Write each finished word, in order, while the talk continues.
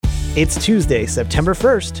It's Tuesday, September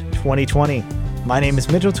 1st, 2020. My name is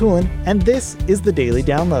Mitchell Toulin, and this is the Daily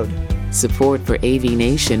Download. Support for AV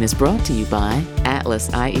Nation is brought to you by Atlas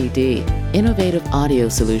IED, innovative audio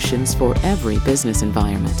solutions for every business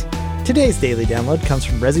environment. Today's Daily Download comes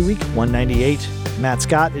from ResiWeek 198. Matt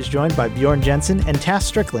Scott is joined by Bjorn Jensen and Taff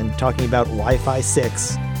Strickland talking about Wi-Fi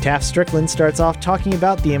 6. Taff Strickland starts off talking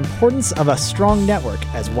about the importance of a strong network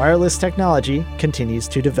as wireless technology continues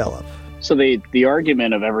to develop. So the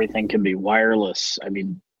argument of everything can be wireless, I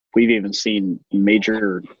mean, we've even seen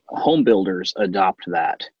major home builders adopt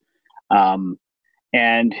that.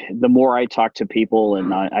 And the more I talk to people,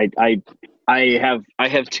 and I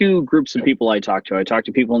have two groups of people I talk to. I talk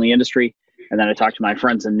to people in the industry, and then I talk to my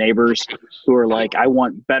friends and neighbors who are like, I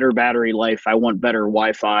want better battery life. I want better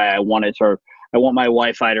Wi-Fi. I want my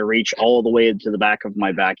Wi-Fi to reach all the way into the back of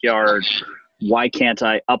my backyard. Why can't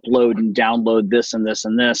I upload and download this and this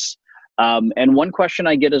and this? And one question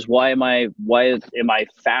I get is why am I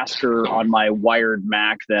faster on my wired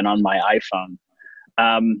Mac than on my iPhone?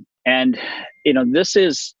 And you know, this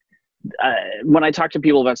is when I talk to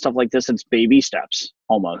people about stuff like this, it's baby steps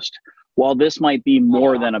almost. While this might be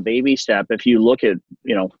more than a baby step, if you look at,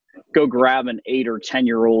 you know, go grab an 8 or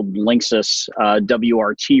 10-year-old Linksys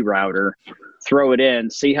WRT router, throw it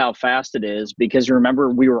in, see how fast it is, because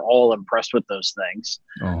remember, we were all impressed with those things.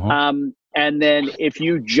 Uh-huh. And then if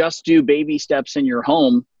you just do baby steps in your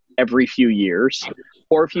home every few years,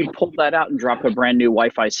 or if you pull that out and drop a brand new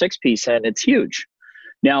Wi-Fi 6 piece in, it's huge.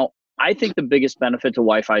 Now, I think the biggest benefit to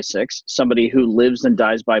Wi-Fi 6, somebody who lives and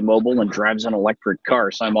dies by mobile and drives an electric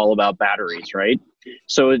car, so I'm all about batteries, right?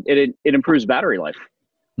 So it improves battery life.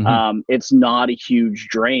 Mm-hmm. It's not a huge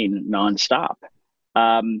drain nonstop.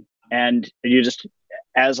 And you just,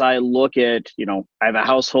 as I look at, you know, I have a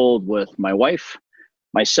household with my wife,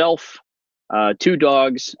 myself, 2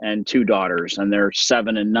 dogs and 2 daughters, and they're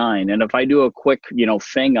 7 and 9. And if I do a quick, you know,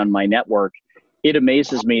 thing on my network, it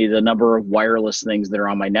amazes me the number of wireless things that are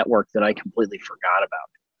on my network that I completely forgot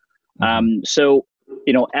about. So,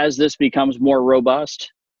 you know, as this becomes more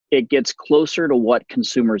robust, it gets closer to what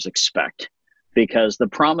consumers expect, because the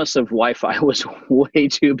promise of Wi-Fi was way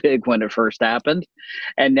too big when it first happened.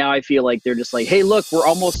 And now I feel like they're just like, hey, look, we're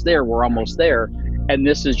almost there. We're almost there. And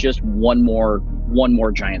this is just one more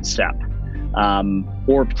giant step.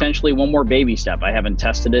 Or potentially one more baby step. I haven't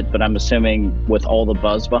tested it, but I'm assuming with all the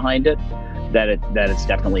buzz behind it, that it's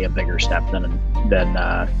definitely a bigger step than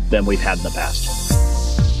we've had in the past.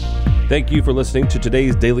 Thank you for listening to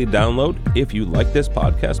today's Daily Download. If you like this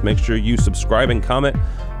podcast, make sure you subscribe and comment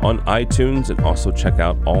on iTunes, and also check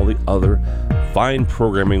out all the other fine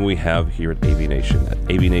programming we have here at AV Nation at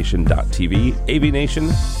avnation.tv,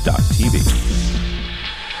 avnation.tv.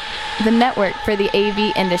 The network for the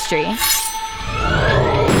AV industry.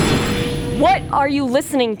 What are you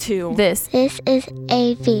listening to? This is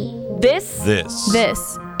AV. This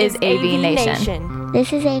is AV Nation.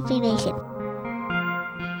 This is AV Nation.